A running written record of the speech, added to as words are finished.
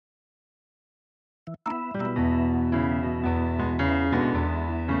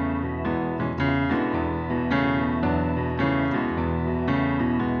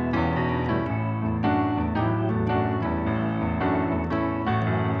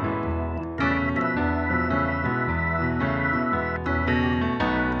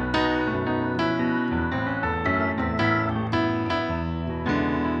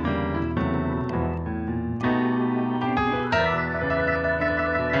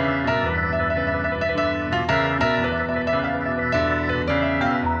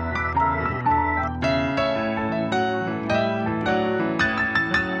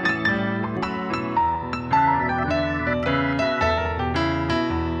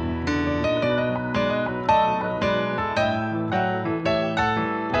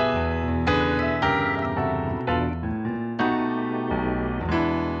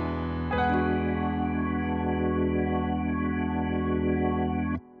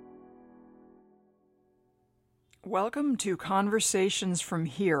Welcome to Conversations from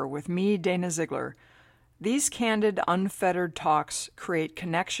Here with me, Dana Ziegler. These candid, unfettered talks create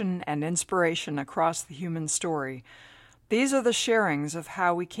connection and inspiration across the human story. These are the sharings of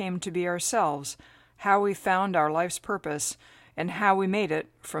how we came to be ourselves, how we found our life's purpose, and how we made it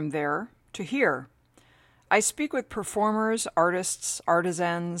from there to here. I speak with performers, artists,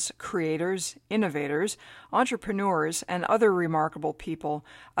 artisans, creators, innovators, entrepreneurs, and other remarkable people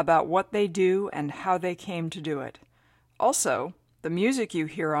about what they do and how they came to do it. Also, the music you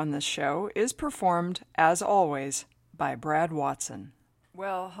hear on this show is performed, as always, by Brad Watson.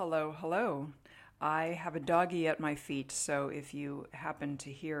 Well, hello. I have a doggy at my feet, so if you happen to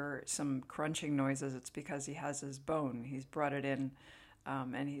hear some crunching noises, it's because he has his bone. He's brought it in,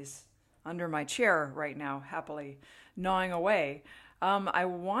 and he's under my chair right now, happily gnawing away. I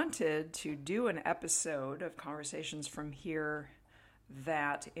wanted to do an episode of Conversations from Here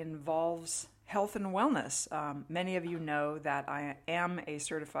that involves health and wellness. Many of you know that I am a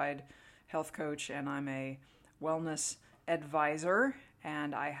certified health coach and I'm a wellness advisor,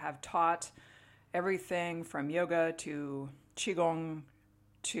 and I have taught everything from yoga to qigong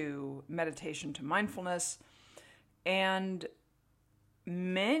to meditation to mindfulness. And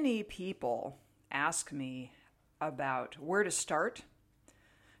many people ask me about where to start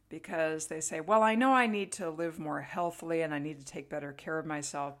because they say, well, I know I need to live more healthily and I need to take better care of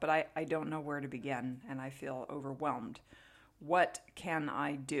myself, but I don't know where to begin and I feel overwhelmed. What can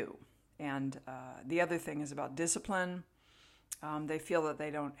I do? And the other thing is about discipline. They feel that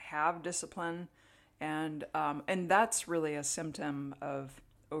they don't have discipline, and that's really a symptom of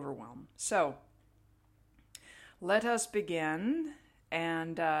overwhelm. So let us begin.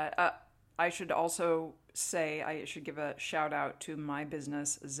 And I should also say, I should give a shout out to my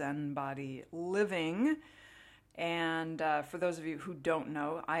business, Zen Body Living. And for those of you who don't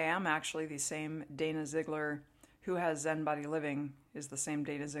know, I am actually the same Dana Ziegler who has Zen Body Living, is the same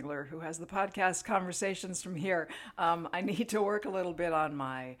Dana Ziegler who has the podcast Conversations from Here. I need to work a little bit on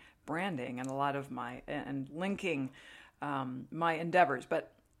my branding and a lot of and linking my endeavors.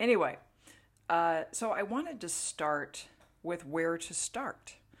 But anyway, so I wanted to start with where to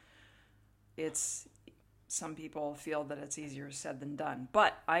start. Some people feel that it's easier said than done,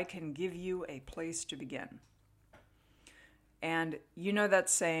 but I can give you a place to begin. And you know that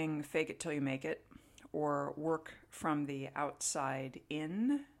saying, fake it till you make it, or work from the outside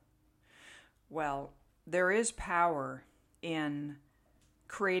in? Well, there is power in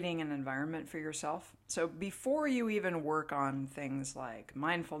creating an environment for yourself. So before you even work on things like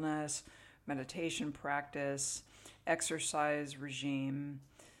mindfulness, meditation practice, exercise regime,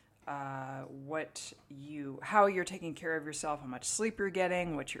 how you're taking care of yourself, how much sleep you're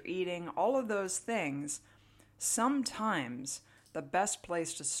getting, what you're eating, all of those things, sometimes the best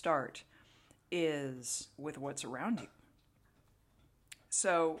place to start is with what's around you.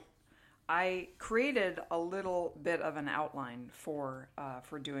 So I created a little bit of an outline for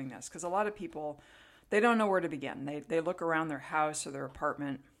doing this, because a lot of people, they don't know where to begin. They look around their house or their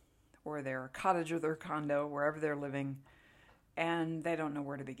apartment or their cottage or their condo, wherever they're living, and they don't know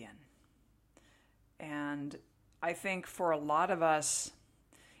where to begin. And I think for a lot of us,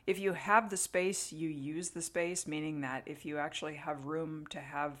 if you have the space, you use the space, meaning that if you actually have room to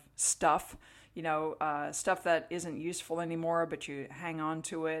have stuff, stuff that isn't useful anymore, but you hang on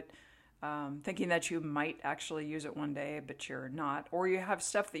to it, thinking that you might actually use it one day, but you're not. Or you have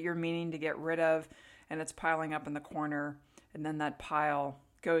stuff that you're meaning to get rid of, and it's piling up in the corner, and then that pile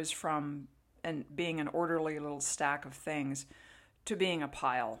goes from being an orderly little stack of things to being a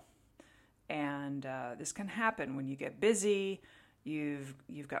pile. And this can happen when you get busy. You've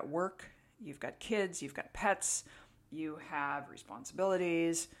got work, you've got kids, you've got pets, you have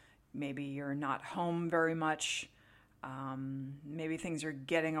responsibilities, Maybe you're not home very much. Maybe things are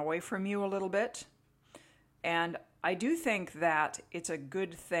getting away from you a little bit. And I do think that it's a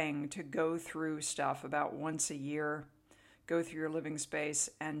good thing to go through stuff about once a year, go through your living space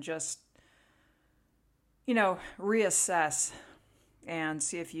and just, reassess and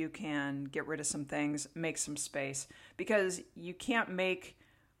see if you can get rid of some things, make some space. Because you can't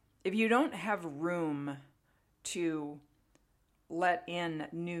if you don't have room to let in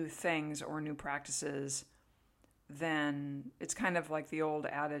new things or new practices, then it's kind of like the old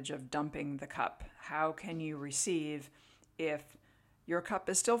adage of dumping the cup. How can you receive if your cup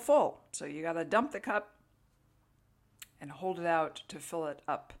is still full? So you got to dump the cup and hold it out to fill it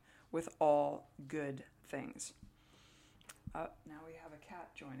up with all good things. Now we have a cat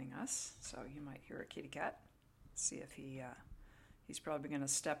joining us, so you might hear a kitty cat. Let's see if he's probably going to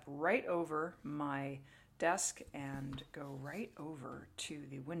step right over my desk and go right over to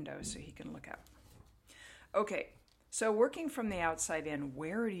the window so he can look out. Okay, so working from the outside in,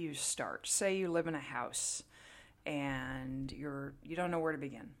 where do you start? Say you live in a house and you don't know where to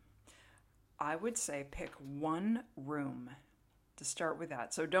begin. I would say pick one room to start with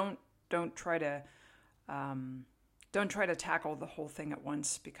that. So don't try to tackle the whole thing at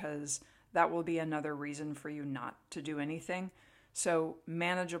once, because that will be another reason for you not to do anything. So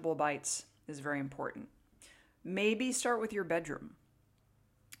manageable bites is very important. Maybe start with your bedroom,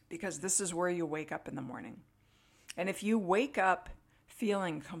 because this is where you wake up in the morning. And if you wake up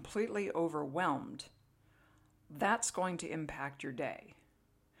feeling completely overwhelmed, that's going to impact your day.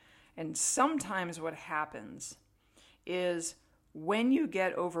 And sometimes what happens is when you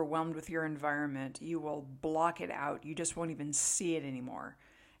get overwhelmed with your environment, you will block it out. You just won't even see it anymore.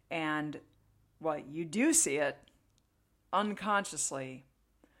 And you do see it unconsciously,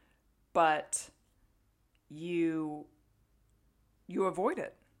 but you avoid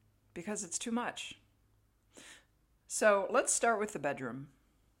it because it's too much. So let's start with the bedroom.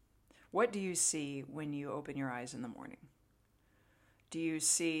 What do you see when you open your eyes in the morning? Do you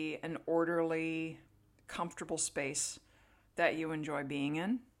see an orderly, comfortable space that you enjoy being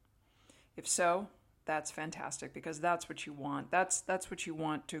in? If so, that's fantastic, because that's what you want. That's what you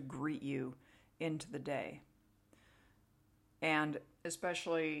want to greet you into the day. And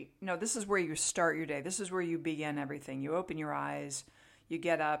especially, this is where you start your day. This is where you begin everything. You open your eyes, you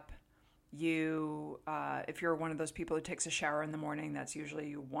get up, if you're one of those people who takes a shower in the morning, that's usually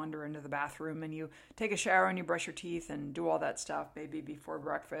you wander into the bathroom and you take a shower and you brush your teeth and do all that stuff, maybe before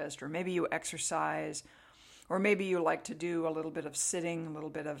breakfast, or maybe you exercise, or maybe you like to do a little bit of sitting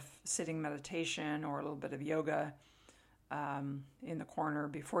meditation, or a little bit of yoga in the corner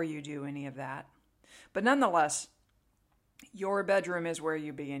before you do any of that. But nonetheless, your bedroom is where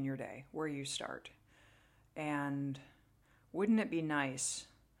you begin your day, where you start. And wouldn't it be nice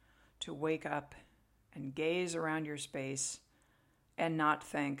to wake up and gaze around your space and not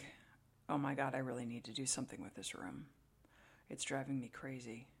think, oh my God, I really need to do something with this room. It's driving me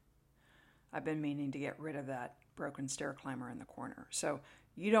crazy. I've been meaning to get rid of that broken stair climber in the corner. So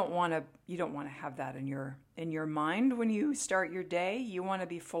you don't want to have that in your mind when you start your day. You want to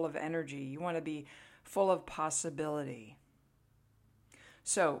be full of energy. You want to be full of possibility.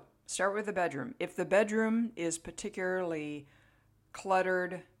 So start with the bedroom. If the bedroom is particularly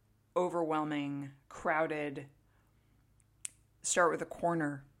cluttered, overwhelming, crowded, start with a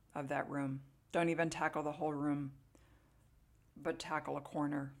corner of that room. Don't even tackle the whole room, but tackle a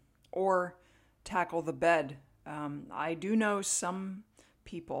corner. Or tackle the bed. I do know some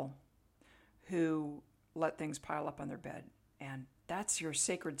people who let things pile up on their bed, and that's your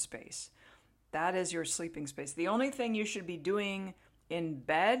sacred space. That is your sleeping space. The only thing you should be doing in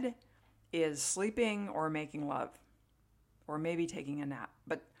bed is sleeping or making love, or maybe taking a nap.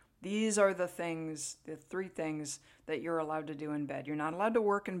 But these are the three things that you're allowed to do in bed. You're not allowed to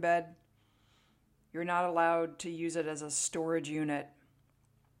work in bed. You're not allowed to use it as a storage unit.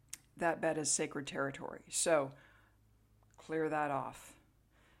 That bed is sacred territory. So clear that off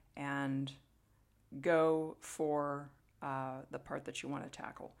and go for the part that you want to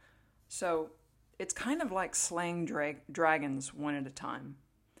tackle. So it's kind of like slaying dragons one at a time.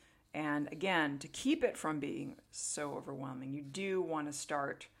 And again, to keep it from being so overwhelming, you do want to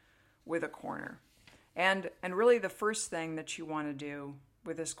start with a corner. And really the first thing that you want to do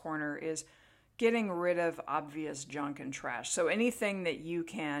with this corner is getting rid of obvious junk and trash. So anything that you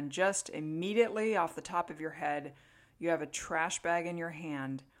can just immediately off the top of your head, you have a trash bag in your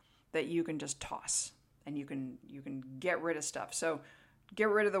hand that you can just toss, and you can get rid of stuff. So get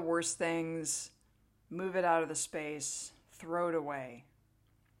rid of the worst things, move it out of the space, throw it away.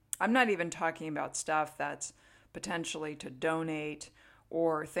 I'm not even talking about stuff that's potentially to donate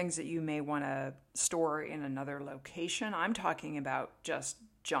or things that you may want to store in another location. I'm talking about just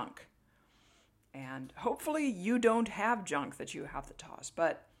junk. And hopefully you don't have junk that you have to toss,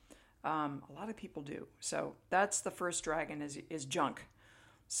 but a lot of people do. So that's the first dragon is junk.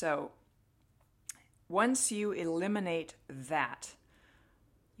 So once you eliminate that,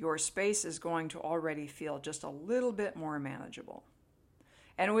 your space is going to already feel just a little bit more manageable.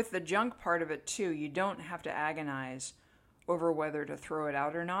 And with the junk part of it too, you don't have to agonize over whether to throw it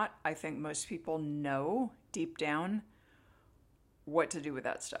out or not. I think most people know deep down what to do with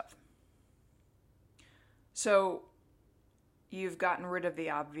that stuff. So you've gotten rid of the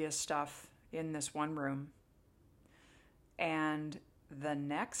obvious stuff in this one room. And the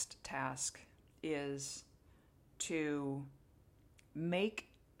next task is to make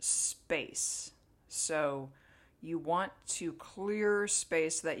space. So you want to clear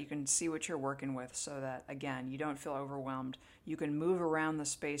space so that you can see what you're working with, so that, again, you don't feel overwhelmed. You can move around the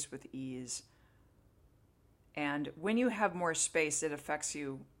space with ease. And when you have more space, it affects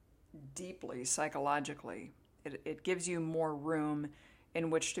you deeply psychologically. It gives you more room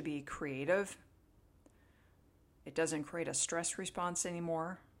in which to be creative. It doesn't create a stress response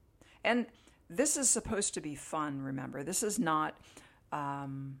anymore. And this is supposed to be fun, remember. This is not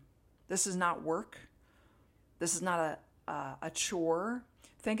work. This is not a chore.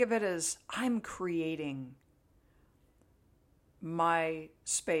 Think of it as I'm creating my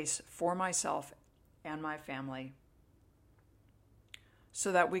space for myself and my family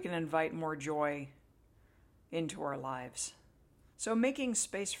so that we can invite more joy into our lives. So making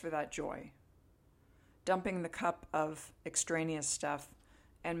space for that joy, dumping the cup of extraneous stuff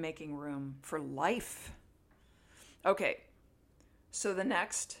and making room for life. Okay, so the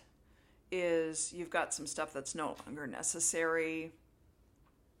next is you've got some stuff that's no longer necessary.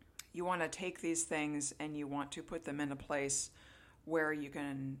 You want to take these things and you want to put them in a place where you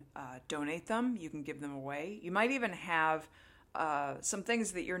can donate them, you can give them away. You might even have some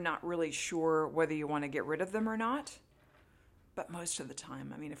things that you're not really sure whether you want to get rid of them or not. But most of the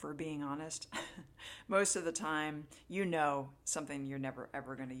time, I mean, if we're being honest, most of the time, you know something you're never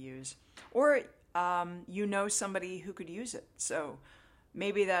ever going to use. Or you know somebody who could use it. So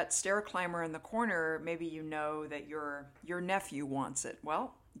maybe that stair climber in the corner, maybe you know that your nephew wants it.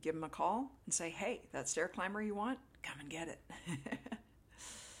 Well, give him a call and say, hey, that stair climber you want, come and get it.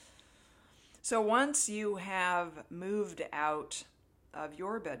 So once you have moved out of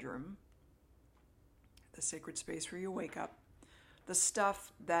your bedroom, the sacred space where you wake up, the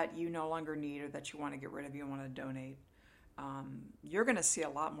stuff that you no longer need or that you want to get rid of, you want to donate, you're going to see a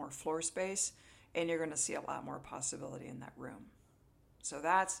lot more floor space and you're going to see a lot more possibility in that room. So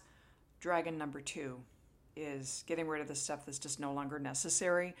that's dragon number 2, is getting rid of the stuff that's just no longer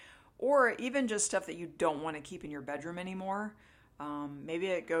necessary, or even just stuff that you don't want to keep in your bedroom anymore. Maybe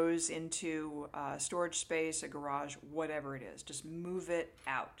it goes into storage space, a garage, whatever it is. Just move it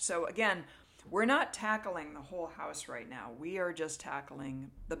out. So again, we're not tackling the whole house right now. We are just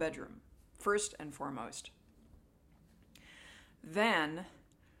tackling the bedroom, first and foremost. Then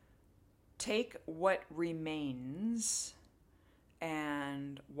take what remains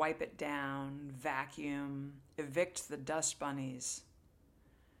and wipe it down, vacuum, evict the dust bunnies.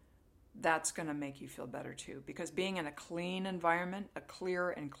 That's going to make you feel better too, because being in a clean environment, a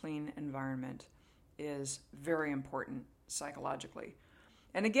clear and clean environment, is very important psychologically.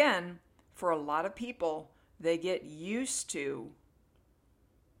 And again, for a lot of people, they get used to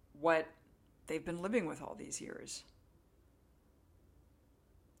what they've been living with all these years.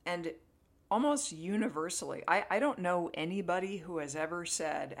 And almost universally, I don't know anybody who has ever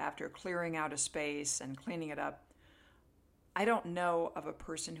said, after clearing out a space and cleaning it up, I don't know of a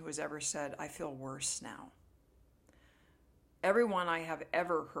person who has ever said, I feel worse now. Everyone I have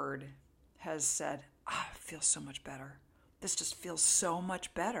ever heard has said, I feel so much better. This just feels so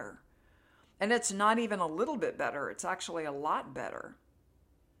much better. And it's not even a little bit better. It's actually a lot better.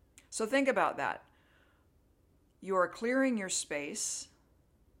 So think about that. You are clearing your space.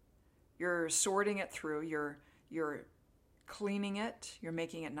 You're sorting it through. You're cleaning it. You're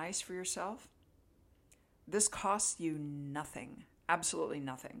making it nice for yourself. This costs you nothing, absolutely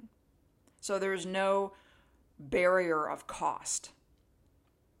nothing. So there's no barrier of cost.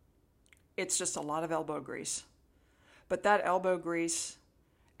 It's just a lot of elbow grease. But that elbow grease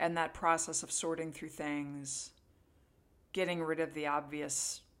and that process of sorting through things, getting rid of the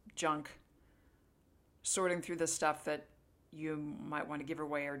obvious junk, sorting through the stuff that you might want to give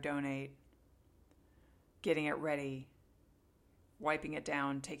away or donate, getting it ready, wiping it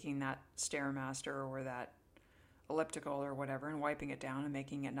down, taking that Stairmaster or that elliptical or whatever and wiping it down and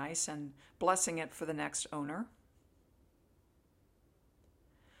making it nice and blessing it for the next owner.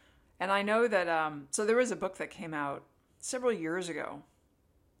 And I know that, so there was a book that came out several years ago,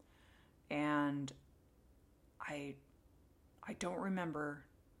 and I don't remember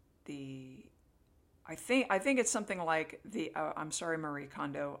I think it's something like I'm sorry, Marie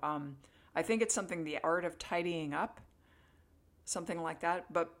Kondo. I think it's something, The Art of Tidying Up, something like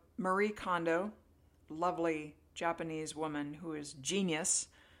that. But Marie Kondo, lovely Japanese woman who is genius,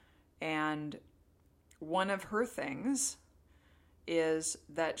 and one of her things is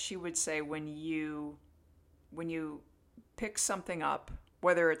that she would say when you pick something up,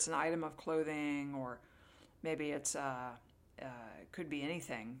 whether it's an item of clothing or maybe it could be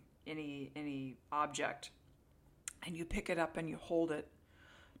anything, any object, and you pick it up and you hold it,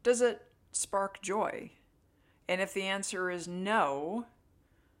 does it spark joy? And if the answer is no,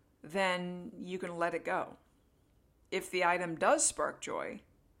 then you can let it go. If the item does spark joy,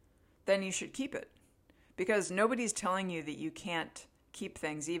 then you should keep it. Because nobody's telling you that you can't keep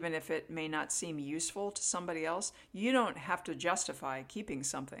things, even if it may not seem useful to somebody else. You don't have to justify keeping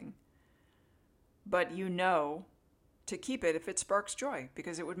something. But you know to keep it if it sparks joy,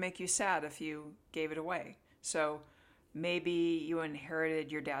 because it would make you sad if you gave it away. So maybe you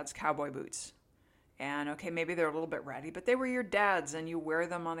inherited your dad's cowboy boots. And okay, maybe they're a little bit ratty, but they were your dad's and you wear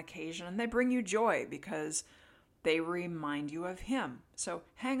them on occasion and they bring you joy because they remind you of him. So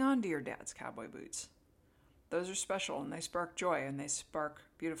hang on to your dad's cowboy boots. Those are special and they spark joy and they spark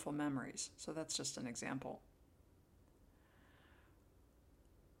beautiful memories. So that's just an example.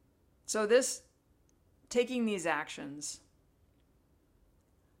 So taking these actions,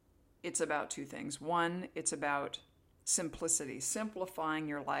 it's about two things. One, it's about simplicity, simplifying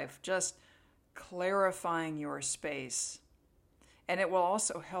your life, just clarifying your space. And it will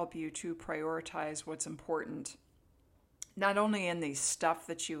also help you to prioritize what's important, not only in the stuff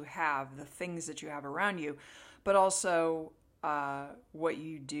that you have, the things that you have around you, but also what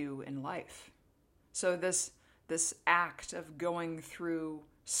you do in life. So this act of going through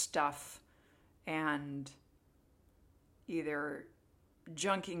stuff and either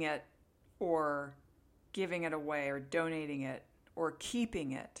junking it or giving it away or donating it or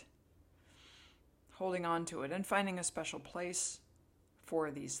keeping it, holding on to it and finding a special place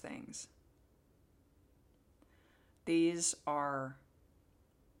for these things. These are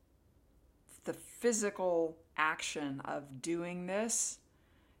the physical action of doing this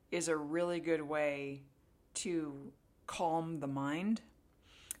is a really good way to calm the mind.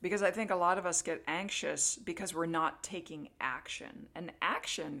 Because I think a lot of us get anxious because we're not taking action. And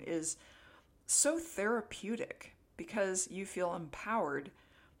action is so therapeutic because you feel empowered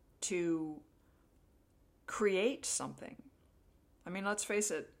to create something. I mean, let's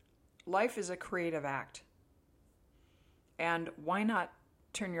face it, life is a creative act. And why not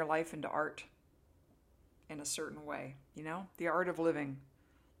turn your life into art in a certain way? You know, the art of living,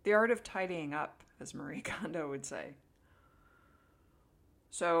 the art of tidying up, as Marie Kondo would say.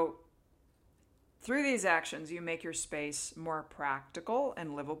 So through these actions, you make your space more practical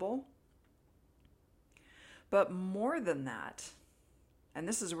and livable. But more than that, and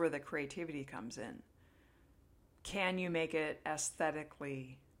this is where the creativity comes in, can you make it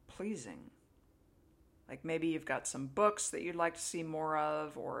aesthetically pleasing? Like maybe you've got some books that you'd like to see more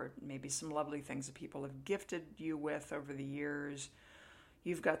of, or maybe some lovely things that people have gifted you with over the years.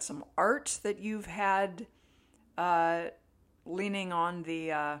 You've got some art that you've had leaning on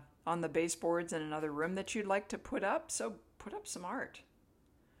the baseboards in another room that you'd like to put up. So put up some art.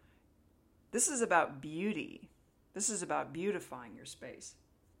 This is about beauty. This is about beautifying your space.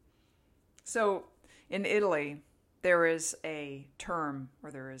 So in Italy, there is a term,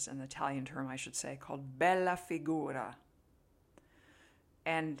 or there is an Italian term, I should say, called bella figura.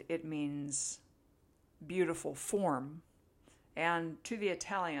 And it means beautiful form. And to the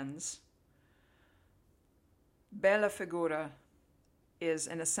Italians, bella figura is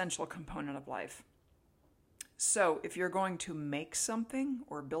an essential component of life. So if you're going to make something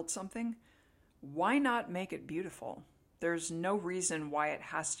or build something, why not make it beautiful? There's no reason why it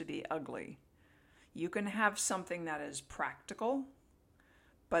has to be ugly. You can have something that is practical,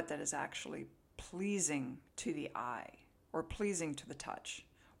 but that is actually pleasing to the eye, or pleasing to the touch,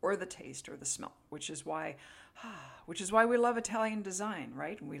 or the taste, or the smell, which is why we love Italian design,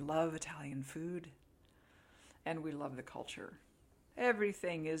 right? And we love Italian food, and we love the culture.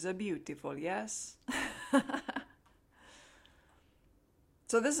 Everything is a beautiful, yes?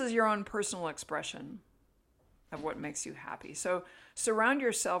 So this is your own personal expression of what makes you happy. So surround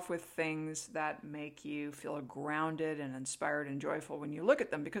yourself with things that make you feel grounded and inspired and joyful when you look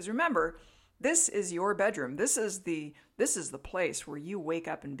at them. Because remember, this is your bedroom. This is the place where you wake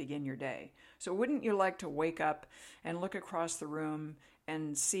up and begin your day. So wouldn't you like to wake up and look across the room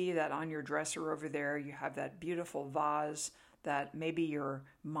and see that on your dresser over there you have that beautiful vase that maybe your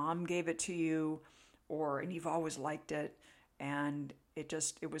mom gave it to you, and you've always liked it, and it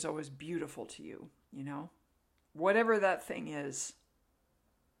was always beautiful to you, whatever that thing is.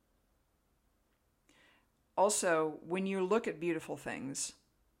 Also, when you look at beautiful things,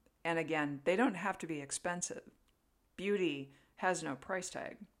 and again, they don't have to be expensive. Beauty has no price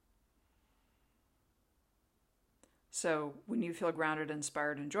tag. So when you feel grounded,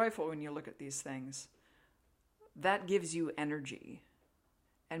 inspired, and joyful when you look at these things, that gives you energy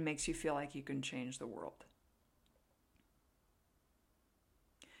and makes you feel like you can change the world.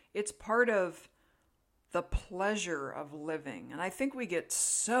 It's part of the pleasure of living. And I think we get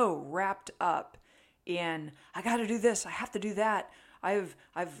so wrapped up in, I got to do this, I have to do that. I've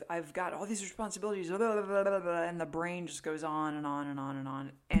got all these responsibilities, blah, blah, blah, blah, blah, and the brain just goes on and on and on and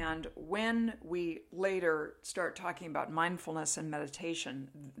on. And when we later start talking about mindfulness and meditation,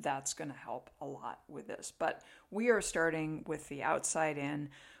 that's going to help a lot with this. But we are starting with the outside in,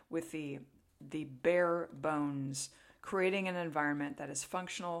 with the bare bones, creating an environment that is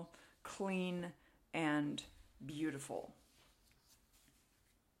functional, clean, and beautiful.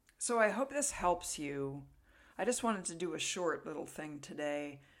 So I hope this helps you. I just wanted to do a short little thing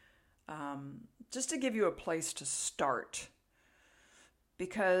today, just to give you a place to start.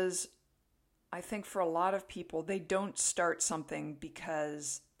 Because I think for a lot of people, they don't start something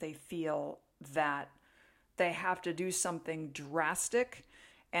because they feel that they have to do something drastic,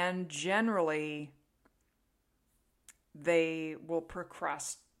 and generally they will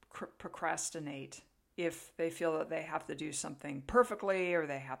procrastinate if they feel that they have to do something perfectly or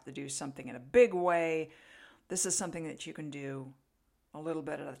they have to do something in a big way. This is something that you can do a little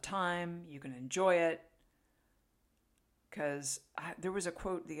bit at a time. You can enjoy it. Because there was a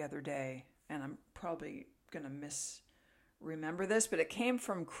quote the other day, and I'm probably going to misremember this, but it came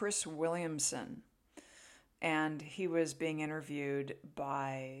from Chris Williamson. And he was being interviewed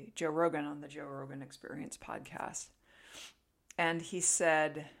by Joe Rogan on the Joe Rogan Experience podcast. And he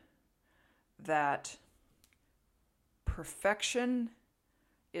said that perfection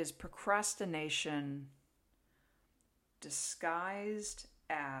is procrastination disguised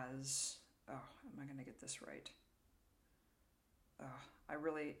as, am I going to get this right? I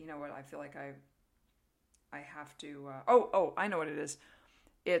really, you know what, I feel like I have to, I know what it is.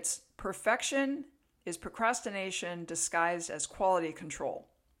 It's perfection is procrastination disguised as quality control.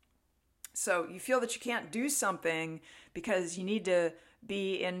 So you feel that you can't do something because you need to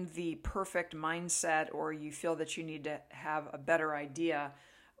be in the perfect mindset, or you feel that you need to have a better idea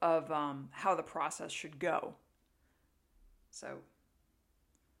of how the process should go. So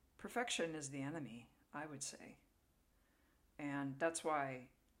perfection is the enemy, I would say. And that's why,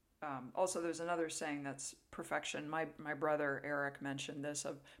 also there's another saying that's perfection. My brother Eric mentioned this,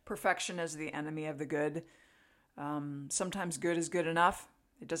 of perfection is the enemy of the good. Sometimes good is good enough.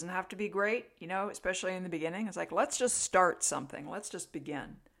 It doesn't have to be great, especially in the beginning. It's like, let's just start something. Let's just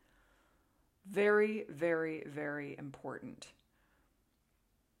begin. Very, very, very important.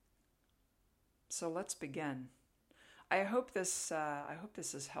 So let's begin. I hope this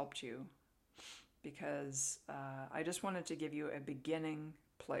has helped you, because I just wanted to give you a beginning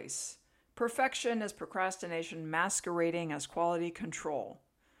place. Perfection is procrastination masquerading as quality control.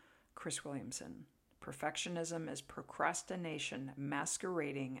 Chris Williamson. Perfectionism is procrastination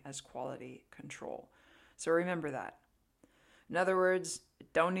masquerading as quality control. So remember that. In other words,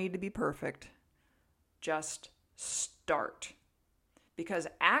 it don't need to be perfect. Just start. Because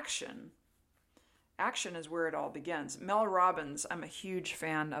action is where it all begins. Mel Robbins, I'm a huge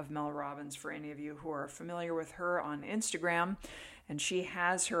fan of Mel Robbins, for any of you who are familiar with her on Instagram. And she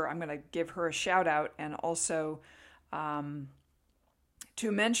has her, I'm going to give her a shout out, and also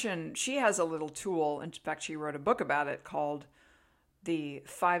to mention, she has a little tool. In fact, she wrote a book about it called the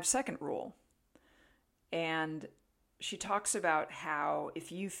 5-second rule. And she talks about how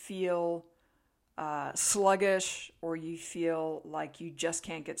if you feel sluggish, or you feel like you just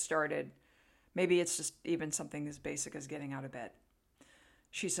can't get started, maybe it's just even something as basic as getting out of bed.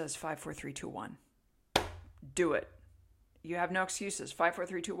 She says 5, 4, 3, 2, 1. Do it. You have no excuses. 5, 4,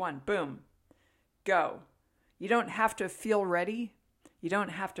 3, 2, 1. Boom. Go. You don't have to feel ready. You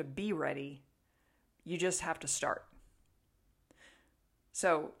don't have to be ready. You just have to start.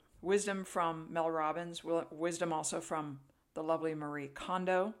 So, wisdom from Mel Robbins, wisdom also from the lovely Marie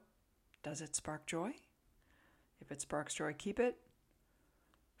Kondo. Does it spark joy? If it sparks joy, keep it.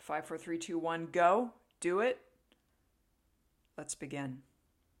 5, 4, 3, 2, 1, go. Do it. Let's begin.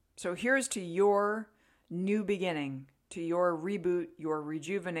 So here's to your new beginning, to your reboot, your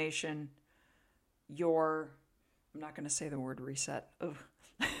rejuvenation, your I'm not going to say the word reset.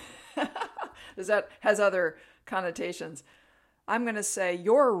 That has other connotations. I'm going to say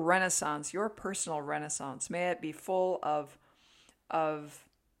your renaissance, your personal renaissance, may it be full of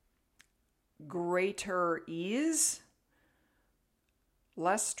greater ease,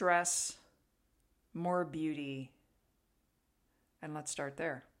 less stress, more beauty. And let's start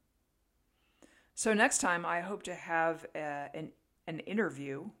there. So next time, I hope to have an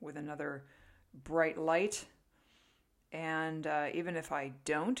interview with another bright light. And even if I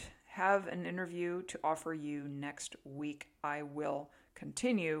don't have an interview to offer you next week, I will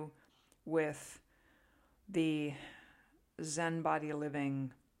continue with the Zen body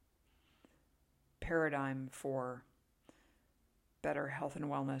living paradigm for better health and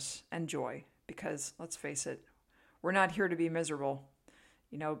wellness and joy. Because let's face it, we're not here to be miserable.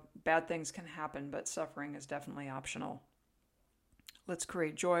 Bad things can happen, but suffering is definitely optional. Let's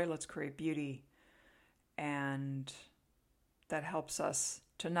create joy, let's create beauty, and that helps us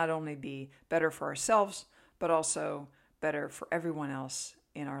to not only be better for ourselves, but also better for everyone else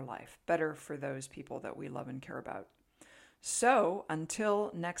in our life, better for those people that we love and care about. So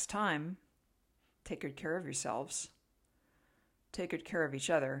until next time, take good care of yourselves, take good care of each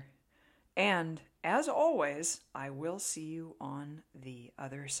other, and as always, I will see you on the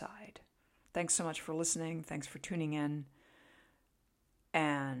other side. Thanks so much for listening. Thanks for tuning in.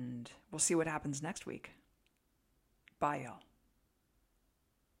 And we'll see what happens next week. Bye, y'all.